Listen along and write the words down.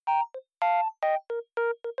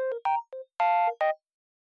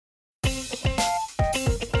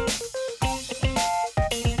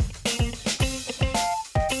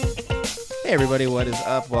Hey everybody, what is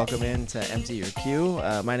up? Welcome in to Empty Your Queue.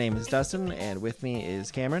 My name is Dustin, and with me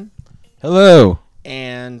is Cameron. Hello.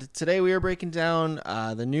 And today we are breaking down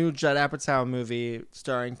the new Judd Apatow movie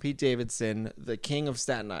starring Pete Davidson, The King of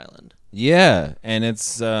Staten Island. Yeah, and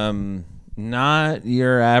it's not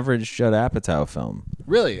your average Judd Apatow film.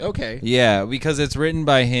 Really? Okay. Yeah, because it's written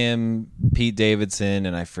by him, Pete Davidson,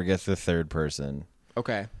 and I forget the third person.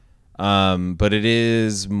 Okay. But it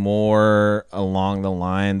is more along the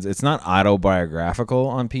lines. It's not autobiographical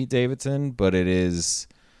on Pete Davidson, but it is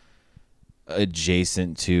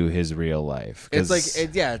adjacent to his real life. It's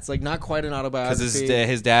like not quite an autobiography. Because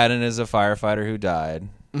his dad is a firefighter who died.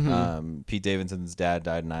 Mm-hmm. Pete Davidson's dad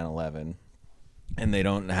died in 9/11. And they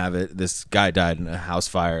don't have it. This guy died in a house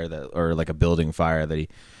fire or like a building fire that he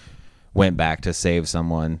went back to save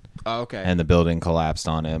someone. Oh, okay. And the building collapsed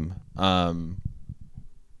on him.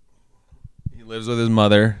 He lives with his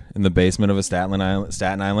mother in the basement of a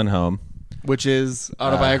Staten Island home, which is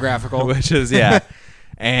autobiographical. Which is, yeah.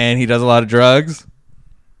 And he does a lot of drugs,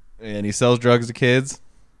 and he sells drugs to kids.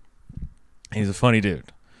 He's a funny dude.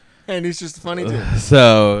 And he's just a funny dude.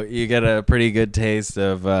 So you get a pretty good taste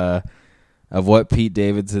of what Pete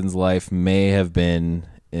Davidson's life may have been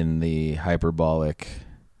in the hyperbolic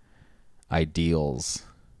ideals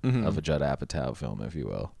of a Judd Apatow film, if you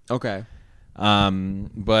will. Okay.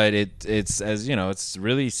 But it's as you know, it's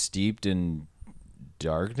really steeped in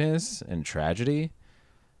darkness and tragedy.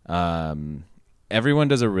 Everyone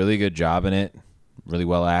does a really good job in it. Really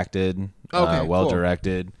well acted. Well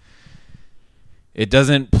directed. It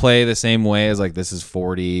doesn't play the same way as like This Is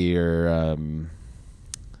 40 or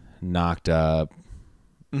Knocked Up.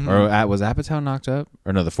 Mm-hmm. Or was Apatow Knocked Up?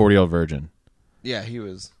 Or no, the 40-Year-Old Virgin. Yeah, he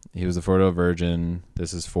was. He was the 40-Year-Old Virgin.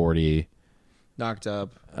 This Is 40. Knocked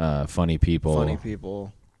Up. Funny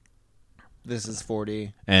People. This Is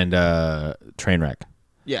 40. And Trainwreck.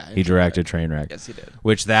 Yeah. He directed Trainwreck. Yes, he did.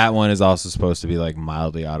 Which that one is also supposed to be like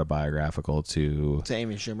mildly autobiographical to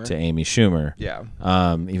Amy Schumer. Yeah.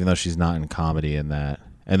 Yeah. Even though she's not in comedy in that.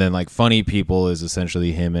 And then like Funny People is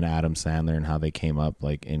essentially him and Adam Sandler and how they came up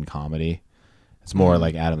like in comedy. It's more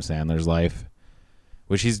like Adam Sandler's life.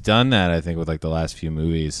 Which he's done that, I think, with like the last few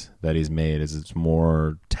movies that he's made. Is it's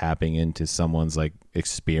more tapping into someone's like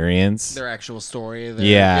experience, their actual story.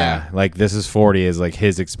 Yeah, like This Is 40 is like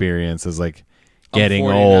his experience is like getting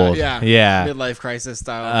old. Now. Yeah, midlife crisis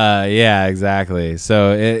style. Yeah, exactly.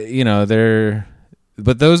 So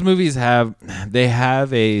but those movies have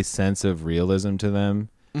a sense of realism to them,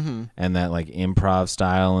 and that like improv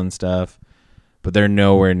style and stuff. But they're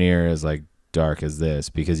nowhere near as like dark as this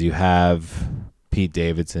because you have Pete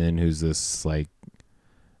Davidson, who's this like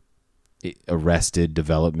Arrested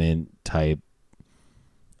Development type,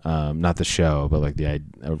 not the show, but like the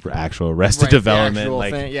actual Arrested Development.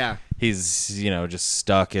 Like thing, yeah, he's just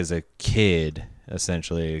stuck as a kid,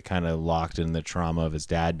 essentially, kind of locked in the trauma of his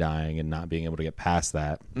dad dying and not being able to get past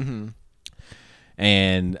that. Mm-hmm.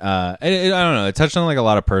 And I don't know. It touched on like a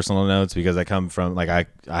lot of personal notes because I come from like I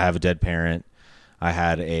have a dead parent. I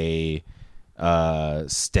had a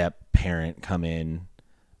step parent come in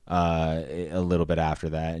a little bit after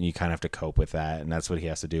that, and you kind of have to cope with that, and that's what he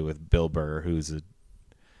has to do with Bill Burr, who's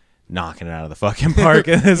knocking it out of the fucking park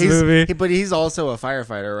in this movie. But he's also a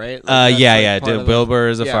firefighter, right? Like Bill Burr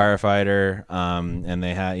is a firefighter, and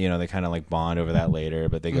they they kind of like bond over that later,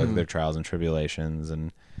 but they go through their trials and tribulations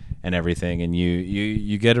and everything, and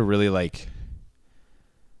you get a really like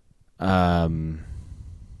it's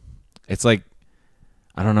like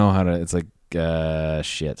I don't know how to. It's like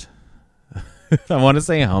shit. I want to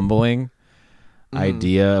say humbling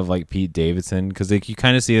idea of like Pete Davidson because like you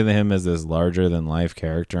kind of see him as this larger than life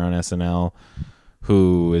character on SNL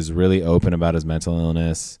who is really open about his mental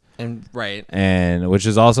illness and which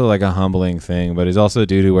is also like a humbling thing. But he's also a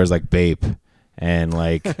dude who wears like Bape and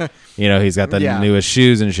like he's got the newest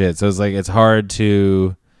shoes and shit. So it's like it's hard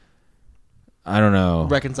to. I don't know.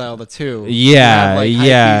 Reconcile the two. Yeah,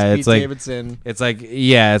 Pete Davidson. It's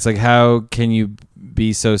like how can you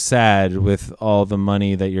be so sad with all the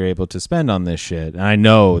money that you're able to spend on this shit? And I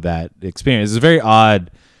know that experience is very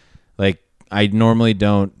odd. Like I normally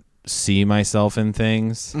don't see myself in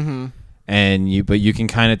things, but you can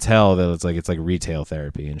kind of tell that it's like retail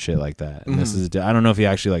therapy and shit like that. And this is I don't know if he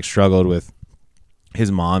actually like struggled with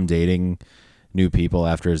his mom dating new people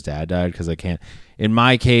after his dad died because I can't. In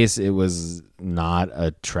my case, it was not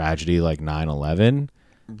a tragedy like 9/11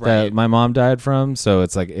 that my mom died from. So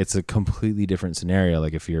it's like it's a completely different scenario.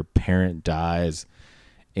 Like if your parent dies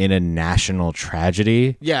in a national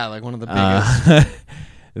tragedy, like one of the biggest,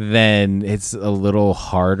 then it's a little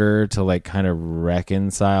harder to like kind of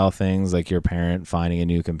reconcile things like your parent finding a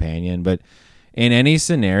new companion. But in any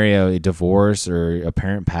scenario, a divorce or a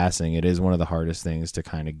parent passing, it is one of the hardest things to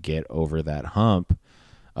kind of get over that hump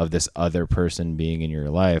of this other person being in your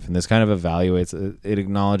life. And this kind of evaluates, it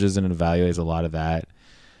acknowledges and evaluates a lot of that.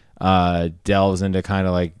 Delves into kind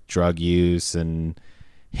of like drug use and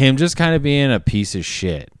him just kind of being a piece of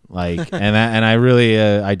shit. Like, and I really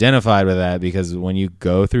identified with that, because when you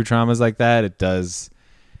go through traumas like that, it does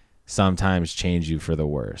sometimes change you for the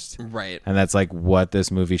worst. Right. And that's like what this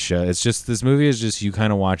movie shows. It's just, this movie is just you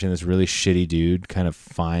kind of watching this really shitty dude kind of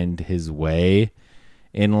find his way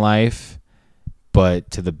in life, but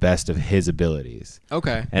to the best of his abilities.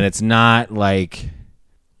 Okay. And it's not like,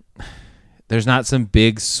 there's not some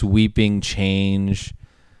big sweeping change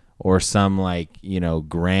or some like, you know,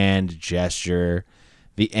 grand gesture.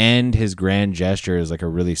 The end, his grand gesture is like a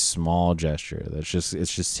really small gesture. It's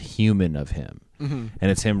just human of him. Mm-hmm.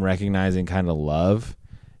 And it's him recognizing kind of love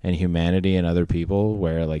and humanity in other people,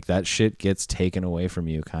 where like that shit gets taken away from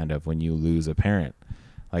you kind of when you lose a parent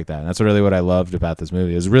like that. And that's really what I loved about this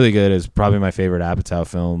movie. It was really good. It's probably my favorite Apatow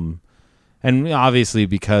film. And obviously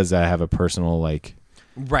because I have a personal like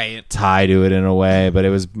tie to it in a way, but it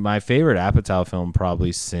was my favorite Apatow film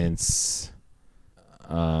probably since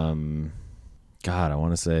God, I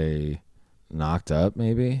want to say Knocked Up,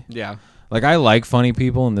 maybe. Yeah. Like, I like funny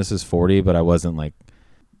people, and this is 40, but I wasn't like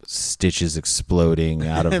stitches exploding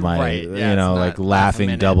out of my, you know, like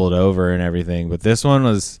laughing doubled over and everything. But this one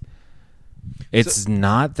was, it's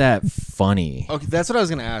not that funny. Okay, that's what I was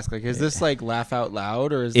gonna ask. Like, is this like laugh out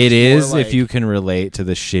loud, or is it this is more like... if you can relate to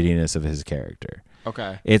the shittiness of his character?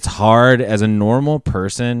 Okay. It's hard as a normal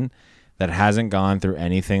person that hasn't gone through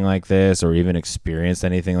anything like this, or even experienced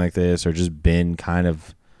anything like this, or just been kind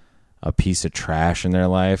of a piece of trash in their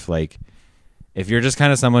life. Like, if you're just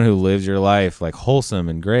kind of someone who lives your life like wholesome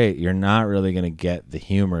and great, you're not really going to get the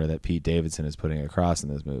humor that Pete Davidson is putting across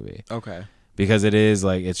in this movie. Okay. Because it is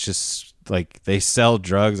like, it's just like they sell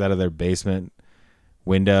drugs out of their basement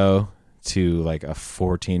window to like a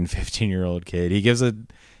 14, 15-year-old kid. He gives a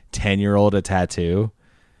 10-year-old a tattoo,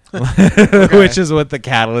 which is what the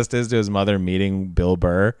catalyst is to his mother meeting Bill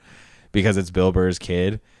Burr, because it's Bill Burr's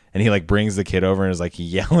kid. And he like brings the kid over and is like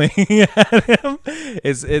yelling at him.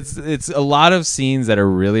 It's a lot of scenes that are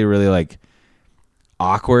really, really like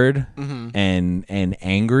awkward and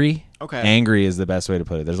angry. Okay. Angry is the best way to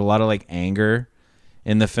put it. There's a lot of like anger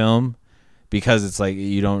in the film, because it's like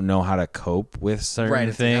you don't know how to cope with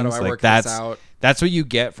certain things. Like, how do I work that's this out? That's what you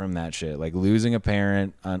get from that shit. Like losing a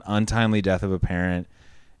parent, an untimely death of a parent.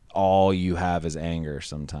 All you have is anger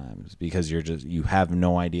sometimes, because you have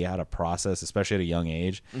no idea how to process, especially at a young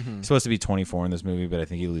age. He's supposed to be 24 in this movie, but I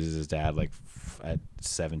think he loses his dad like at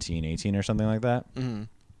 17, 18 or something like that.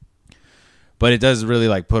 But it does really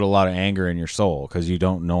like put a lot of anger in your soul, because you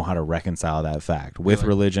don't know how to reconcile that fact with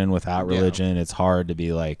religion, without religion. It's hard to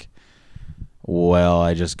be like, well,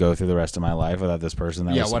 I just go through the rest of my life without this person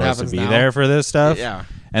that was supposed to be there for this stuff. Yeah.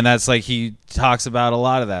 And that's like, he talks about a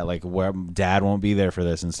lot of that, like where dad won't be there for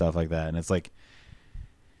this and stuff like that. And it's like,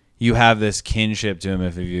 you have this kinship to him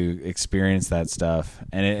if you experience that stuff.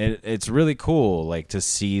 And it's really cool, like, to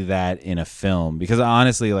see that in a film, because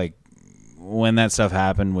honestly, like, when that stuff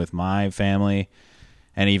happened with my family,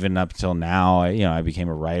 and even up till now, I became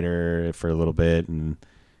a writer for a little bit, and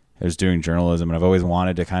I was doing journalism, and I've always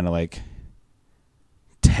wanted to kind of like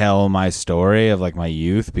tell my story of like my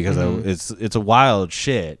youth, because it's a wild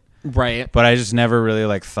shit, right? But I just never really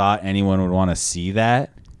like thought anyone would want to see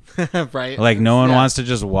that. Right. Like, no one wants to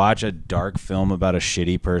just watch a dark film about a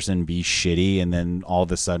shitty person be shitty, and then all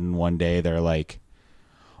of a sudden one day they're like,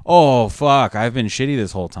 oh fuck, I've been shitty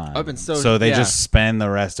this whole time. I've been so they just spend the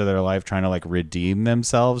rest of their life trying to like redeem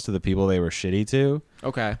themselves to the people they were shitty to.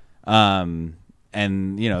 Okay.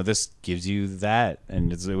 And this gives you that,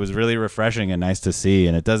 and it was really refreshing and nice to see.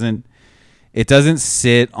 And it doesn't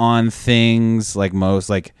sit on things like most,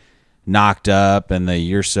 like Knocked Up and the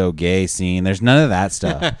You're So Gay scene. There's none of that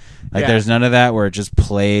stuff. Like there's none of that where it just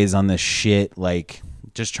plays on the shit, like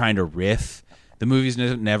just trying to riff. The movie's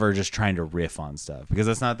never just trying to riff on stuff, because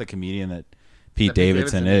that's not the comedian that Pete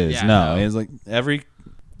Davidson is. Yeah, no, it's like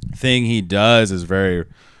everything he does is very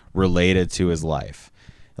related to his life.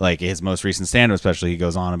 Like his most recent stand-up, especially, he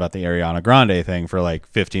goes on about the Ariana Grande thing for like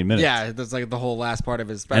 15 minutes. Yeah, that's like the whole last part of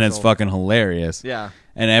his special. And it's fucking hilarious. Yeah.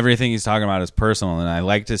 And everything he's talking about is personal, and I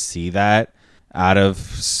like to see that out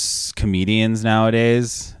of comedians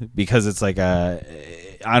nowadays, because it's like I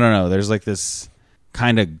don't know, there's like this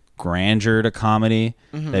kind of grandeur to comedy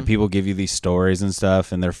that people give you these stories and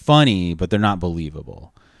stuff, and they're funny, but they're not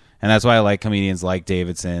believable. And that's why I like comedians like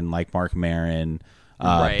Davidson, like Mark Maron,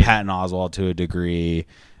 Patton Oswalt to a degree,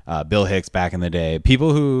 Bill Hicks back in the day,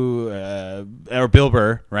 people who or Bill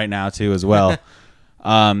Burr right now too as well.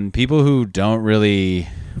 People who don't really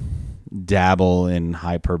dabble in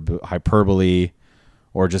hyperbole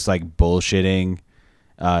or just like bullshitting.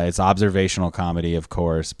 It's observational comedy, of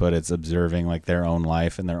course, but it's observing like their own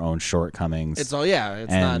life and their own shortcomings. It's all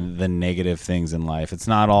it's and not the negative things in life. It's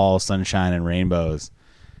not all sunshine and rainbows.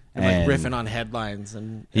 and like riffing on headlines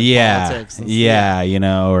and politics. And you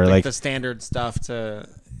know, or like the standard stuff to.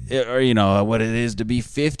 Or you know what it is to be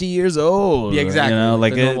 50 years old. Yeah, exactly. You know,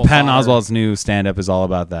 like Patton Oswalt's new stand-up is all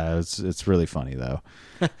about that. It's really funny though.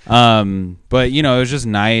 But you know, it was just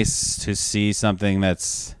nice to see something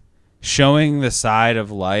that's showing the side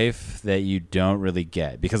of life that you don't really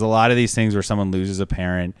get, because a lot of these things where someone loses a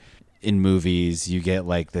parent in movies, you get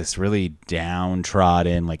like this really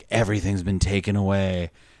downtrodden, like everything's been taken away,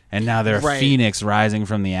 and now they're a phoenix rising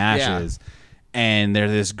from the ashes. Yeah. And they're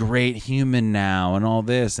this great human now and all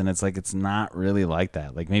this. And it's like, it's not really like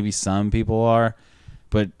that. Like maybe some people are,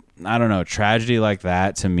 but I don't know. Tragedy like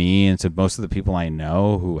that to me and to most of the people I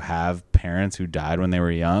know who have parents who died when they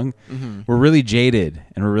were young, we're really jaded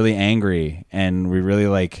and we're really angry. And we really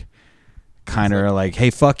like kind of are like, hey,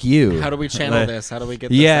 fuck you. How do we channel this? How do we get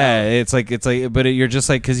this out? It's like, but you're just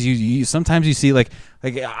like, because you sometimes you see like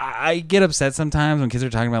I get upset sometimes when kids are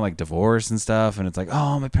talking about like divorce and stuff, and it's like,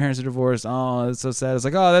 oh, my parents are divorced. Oh, it's so sad. It's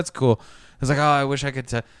like, oh, that's cool. It's like, oh, I wish I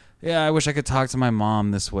could. I wish I could talk to my mom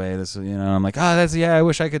this way. I'm like, oh, I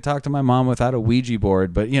wish I could talk to my mom without a Ouija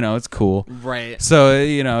board, but you know, it's cool. Right. So,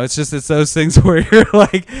 you know, it's those things where you're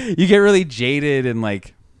like, you get really jaded and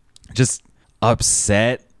like just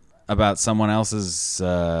upset about someone else's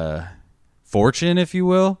fortune, if you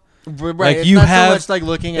will. Right. Like it's you not have, so much like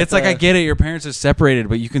looking at it's like, I get it, your parents are separated,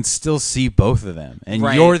 but you can still see both of them, and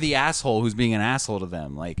you're the asshole who's being an asshole to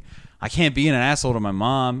them. Like, I can't be an asshole to my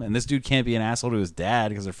mom, and this dude can't be an asshole to his dad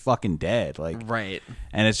because they're fucking dead. Like, right.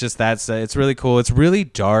 And it's just it's really cool. It's really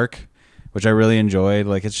dark, which I really enjoyed.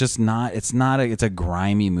 Like, it's a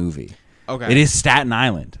grimy movie. Okay. It is Staten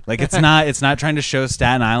Island. Like, it's not trying to show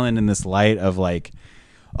Staten Island in this light of like,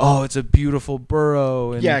 oh, it's a beautiful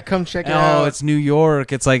borough. And, come check it out. Oh, it's New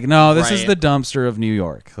York. It's like, no, this is the dumpster of New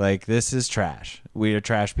York. Like, this is trash. We are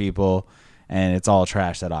trash people, and it's all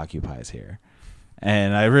trash that occupies here.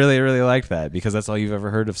 And I really, really liked that, because that's all you've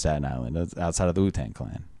ever heard of Staten Island outside of the Wu-Tang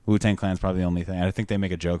Clan. Wu-Tang Clan's probably the only thing. I think they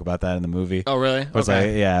make a joke about that in the movie. Oh, really?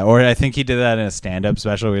 Okay. Like, or I think he did that in a stand-up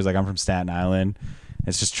special where he's like, I'm from Staten Island.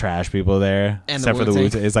 It's just trash people there, and except for the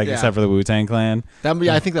Wu-Tang. It's like except for the Wu-Tang Clan.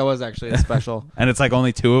 I think that was actually a special. And it's like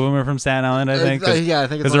only 2 of them are from Staten Island, I think. I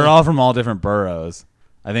think because they're all from all different boroughs.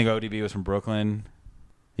 I think ODB was from Brooklyn.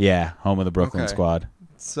 Yeah, home of the Brooklyn Squad.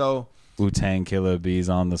 So Wu-Tang Killer Bees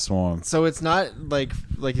on the swarm. So it's not like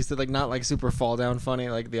you said, like not like super fall down funny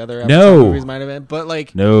like the other movies might have been, but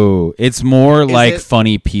like it's more like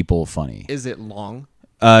funny people funny. Is it long?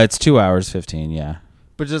 It's 2 hours 15. Yeah.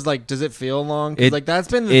 But just like, does it feel long? Because like that's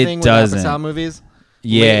been the thing with Apatow movies.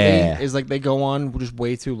 Yeah, lately, is like they go on just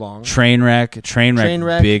way too long. Trainwreck,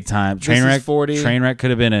 big time. Trainwreck, 40. Trainwreck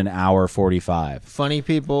could have been an hour 45. Funny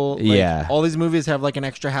People, like, all these movies have like an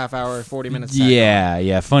extra half hour, 40 minutes.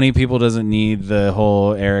 Yeah. Funny People doesn't need the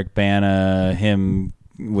whole Eric Bana, him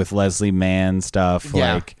with Leslie Mann stuff.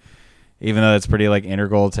 Yeah. Like, even though it's pretty like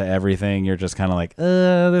integral to everything, you're just kind of like,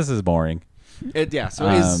 this is boring. So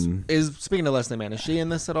is speaking of Leslie Mann, is she in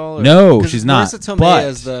this at all? Or? No, she's not. Marissa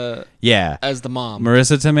Tomei as the mom.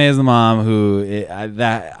 Marissa Tomei is the mom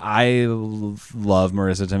I love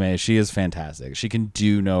Marissa Tomei. She is fantastic. She can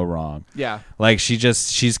do no wrong. Yeah. Like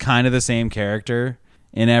she's kind of the same character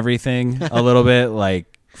in everything a little bit. Like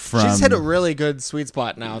she's hit a really good sweet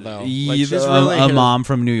spot now, though. Like, she's really a mom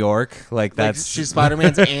from New York. Like that's she's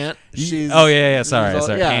Spider-Man's aunt. Sorry.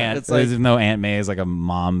 Aunt. It's like, even though Aunt May is like a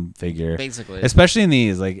mom figure, basically. Especially in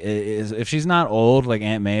these, like, if she's not old, like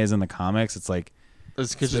Aunt May is in the comics, it's like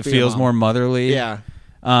it feels more motherly. Yeah.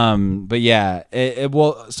 But yeah.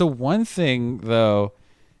 So one thing though,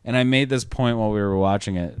 and I made this point while we were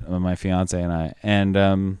watching it, my fiance and I,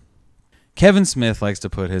 and Kevin Smith likes to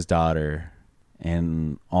put his daughter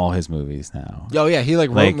in all his movies now. Oh yeah, he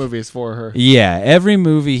wrote movies for her. Yeah, every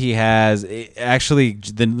movie he has. Actually,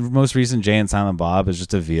 the most recent Jay and Silent Bob is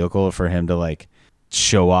just a vehicle for him to like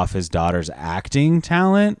show off his daughter's acting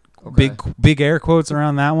talent. Okay. Big air quotes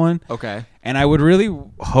around that one. Okay. And I would really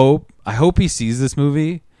hope he sees this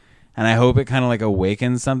movie, and I hope it kind of like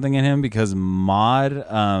awakens something in him, because Maude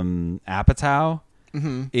Apatow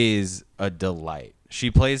is a delight. She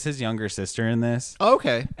plays his younger sister in this. Oh,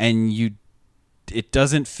 okay. And it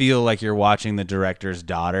doesn't feel like you're watching the director's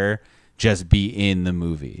daughter. just be in the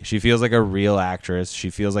movie. She feels like a real actress. She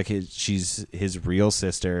feels like she's his real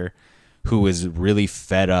sister who is really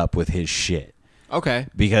fed up with his shit. Okay.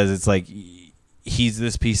 Because it's like he's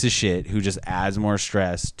this piece of shit who just adds more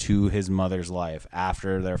stress to his mother's life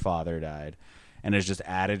after their father died. And it's just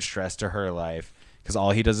added stress to her life because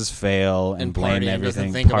all he does is fail and blame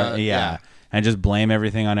everything. And just blame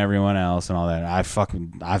everything on everyone else and all that.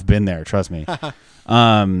 I've been there, trust me.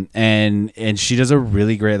 And she does a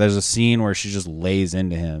really great. There's a scene where she just lays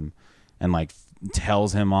into him and like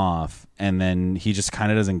tells him off, and then he just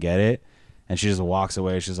kind of doesn't get it, and she just walks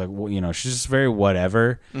away. She's like, well, you know, she's just very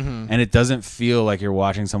whatever, and it doesn't feel like you're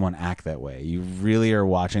watching someone act that way. You really are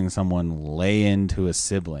watching someone lay into a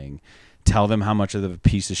sibling, tell them how much of a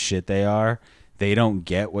piece of shit they are. They don't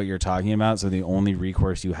get what you're talking about, so the only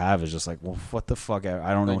recourse you have is just like, well, what the fuck?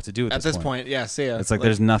 I don't know what to do at this point. Yeah, see ya. It's like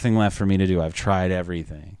there's nothing left for me to do. I've tried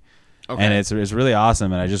everything. Okay. And it's really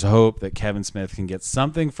awesome, and I just hope that Kevin Smith can get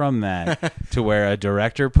something from that to where a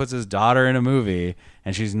director puts his daughter in a movie,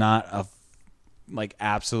 and she's not a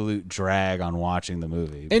absolute drag on watching the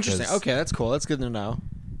movie. Interesting. Okay, that's cool. That's good to know.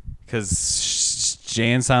 Because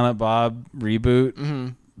Jay and Silent Bob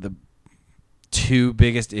reboot, the two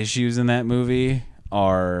biggest issues in that movie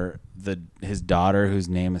are his daughter, whose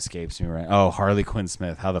name escapes me right. Oh, Harley Quinn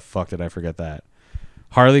Smith. How the fuck did I forget that?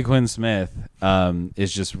 Harley Quinn Smith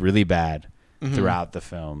is just really bad throughout the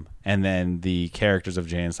film, and then the characters of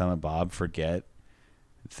Jay and Silent Bob forget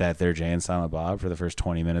that they're Jay and Silent Bob for the first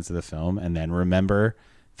 20 minutes of the film, and then remember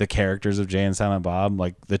the characters of Jay and Silent Bob,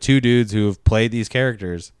 like the two dudes who have played these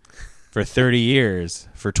characters for 30 years,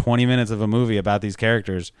 for 20 minutes of a movie about these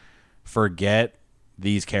characters, forget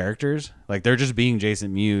these characters. Like they're just being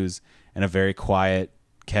Jason Mewes and a very quiet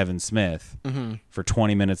Kevin Smith for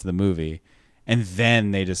 20 minutes of the movie. And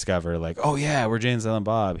then they discover like, oh yeah, we're Jay and Silent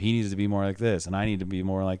Bob. He needs to be more like this, and I need to be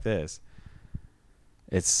more like this.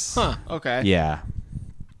 It's okay. Yeah.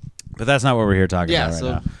 But that's not what we're here talking about right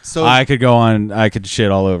now. So I could go on. I could shit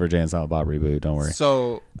all over Jay and Silent Bob reboot. Don't worry.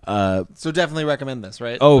 So definitely recommend this,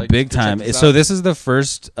 right? Oh, big time. So this is the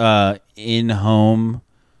first in-home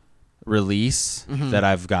release that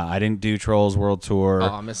I've got. I didn't do Trolls World Tour. Oh,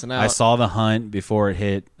 I'm missing out. I saw The Hunt before it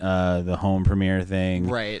hit the home premiere thing.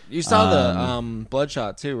 Right. You saw the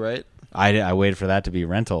Bloodshot too, right? I waited for that to be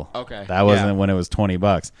rental. Okay. That wasn't when it was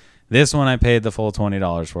 $20. This one I paid the full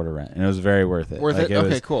 $20 for to rent, and it was very worth it.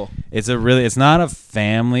 Okay, cool. It's not a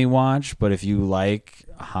family watch, but if you like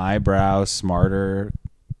highbrow, smarter,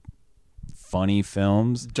 funny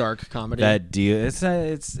films, dark comedy, it's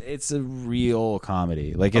a real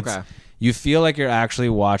comedy. Like you feel like you're actually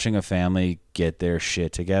watching a family get their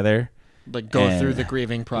shit together, like go through the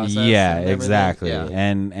grieving process. Yeah, exactly. Yeah.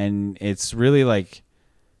 And it's really like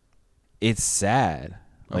it's sad.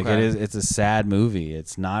 Like it's a sad movie.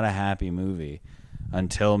 It's not a happy movie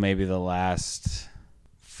until maybe the last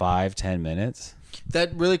 5-10 minutes.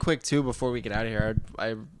 That really quick too. Before we get out of here,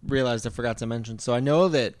 I realized I forgot to mention. So I know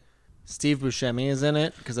that Steve Buscemi is in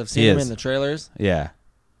it because I've seen him in the trailers. Yeah.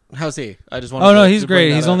 How's he? I just want. Oh no, he's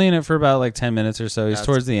great. He's only in it for about like 10 minutes or so. He's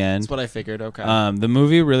towards the end. That's what I figured. Okay. The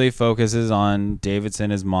movie really focuses on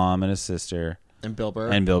Davidson, his mom, and his sister, and Bill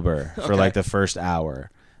Burr. For like the first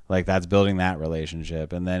hour. Like that's building that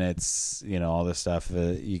relationship, and then it's all this stuff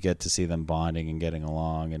that you get to see them bonding and getting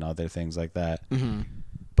along and other things like that.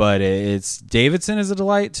 But it's Davidson is a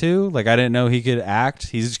delight too. Like I didn't know he could act.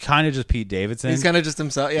 He's kind of just Pete Davidson. He's kind of just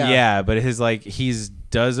himself. Yeah. Yeah, but he's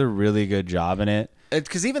does a really good job in it.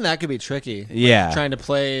 Because even that could be tricky. Yeah. Trying to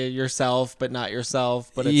play yourself but not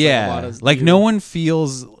yourself. But it's like no one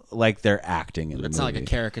feels like they're acting in the movie. It's not like a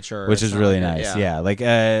caricature, which is really nice. Yeah.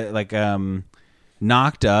 Like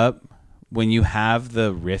Knocked Up, when you have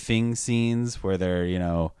the riffing scenes where they're,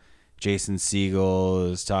 Jason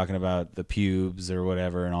Segel is talking about the pubes or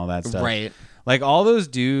whatever and all that stuff. Right. Like all those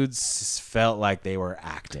dudes felt like they were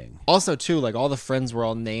acting. Also, too, like all the friends were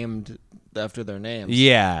all named after their names.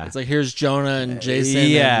 Yeah. It's like here's Jonah and Jason.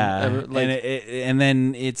 Yeah. And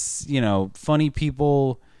then it's, funny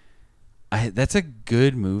people. That's a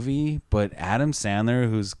good movie, but Adam Sandler,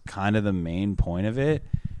 who's kind of the main point of it,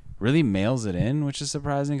 really mails it in, which is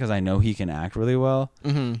surprising because I know he can act really well.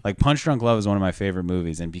 Like Punch Drunk Love is one of my favorite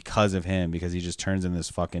movies, and because of him, because he just turns in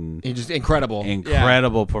this fucking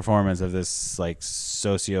incredible performance of this like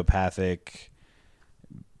sociopathic,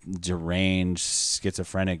 deranged,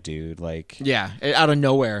 schizophrenic dude. Like out of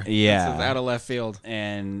nowhere. Yeah, it's out of left field.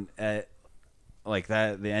 And like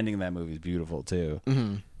that, the ending of that movie is beautiful too.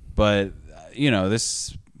 But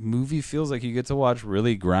this movie feels like you get to watch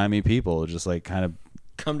really grimy people just like kind of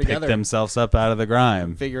come together, pick themselves up out of the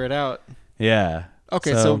grime, figure it out. Yeah.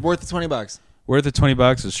 Okay, so worth the $20. worth the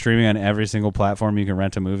 $20. It's streaming on every single platform you can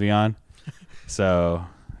rent a movie on. So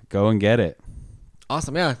go and get it.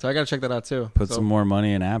 Awesome. Yeah. So I got to check that out too. Put some more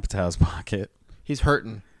money in Apatow's pocket. He's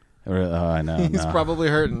hurting. I know. He's probably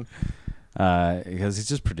hurting. Because he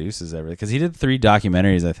just produces everything. Because he did 3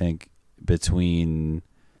 documentaries, I think, between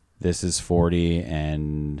This Is 40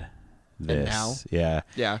 and this. And now? Yeah.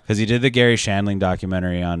 Yeah. Because he did the Gary Shandling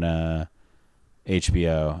documentary on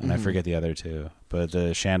HBO, and I forget the other 2. But the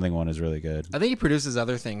Shandling one is really good. I think he produces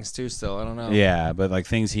other things too still. I don't know. Yeah, but like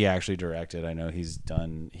things he actually directed. I know he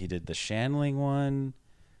did the Shandling one.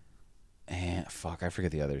 And I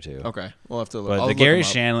forget the other 2. Okay. We'll have to look. But the Gary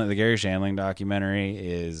Shandling documentary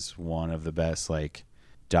is one of the best like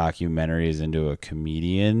documentaries into a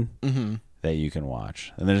comedian that you can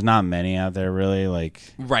watch. And there's not many out there really, like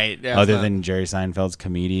right. Yeah, other than Jerry Seinfeld's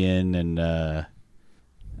Comedian and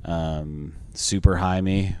Super High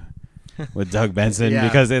Me with Doug Benson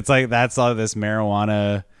because it's like that's all this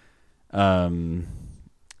marijuana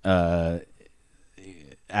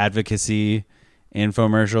advocacy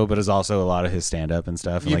infomercial, but it's also a lot of his stand-up and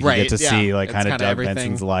stuff, and like you get to see like kind of Doug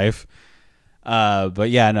Benson's life. But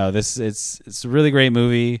yeah, no, it's a really great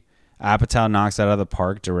movie. Apatow knocks out of the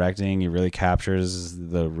park directing. He really captures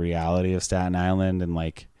the reality of Staten Island and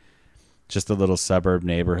like just the little suburb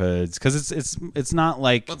neighborhoods, because it's not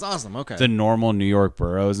like that's awesome. Okay, the normal New York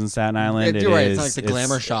boroughs in Staten Island. You're right. It's not like the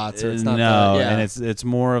glamour shots. Or it's not and it's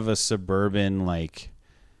more of a suburban like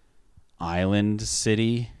island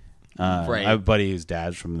city. Right. I have a buddy whose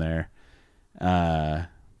dad's from there.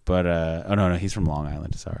 But oh no, he's from Long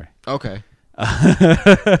Island. Sorry. Okay.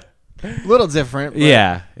 A little different. But.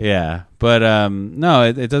 Yeah. But no,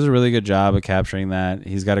 it does a really good job of capturing that.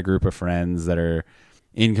 He's got a group of friends that are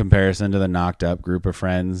in comparison to the Knocked Up group of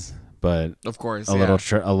friends, but of course, a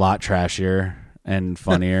lot trashier and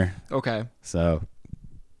funnier. Okay. So,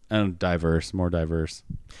 and more diverse.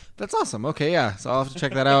 That's awesome. Okay, yeah. So I'll have to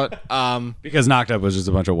check that out. Because Knocked Up was just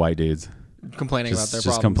a bunch of white dudes complaining about their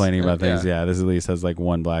problems. Complaining about things. Yeah, this at least has like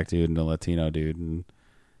one black dude and a Latino dude and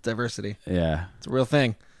diversity. Yeah, it's a real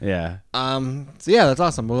thing. Yeah. So yeah, that's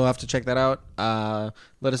awesome. We'll have to check that out.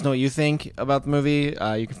 Let us know what you think about the movie.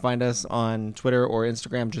 You can find us on Twitter or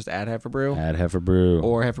Instagram, just at Heiferbrew. At Heiferbrew.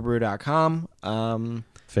 Or heiferbrew.com.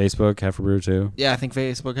 Facebook, Heiferbrew too. Yeah, I think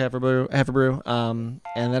Facebook, Heiferbrew.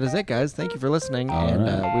 And that is it, guys. Thank you for listening. All and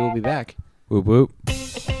right. we will be back. Whoop whoop.